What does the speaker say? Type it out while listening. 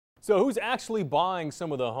So who's actually buying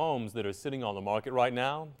some of the homes that are sitting on the market right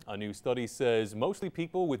now? A new study says mostly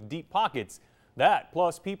people with deep pockets. That,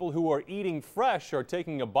 plus people who are eating fresh or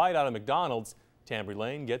taking a bite out of McDonald's. Tambry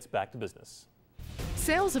Lane gets back to business.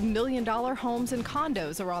 Sales of million-dollar homes and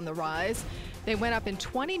condos are on the rise. They went up in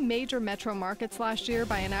 20 major metro markets last year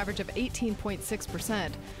by an average of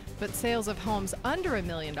 18.6%. But sales of homes under $1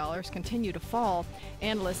 million continue to fall.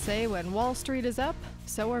 Analysts say when Wall Street is up,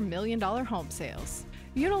 so are million-dollar home sales.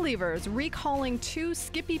 Unilever is recalling 2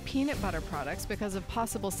 Skippy peanut butter products because of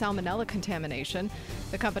possible salmonella contamination.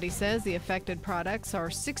 The company says the affected products are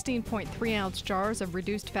 16.3-ounce jars of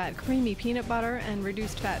reduced-fat creamy peanut butter and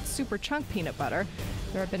reduced-fat super chunk peanut butter.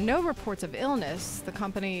 There have been no reports of illness. The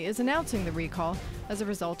company is announcing the recall as a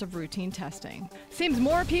result of routine testing. Seems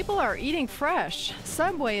more people are eating fresh.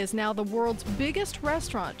 Subway is now the world's biggest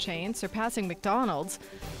restaurant chain, surpassing McDonald's.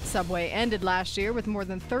 Subway ended last year with more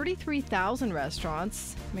than 33,000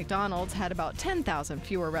 restaurants. McDonald's had about 10,000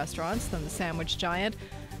 fewer restaurants than the sandwich giant.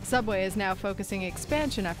 Subway is now focusing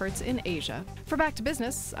expansion efforts in Asia. For Back to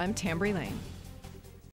Business, I'm Tambry Lane.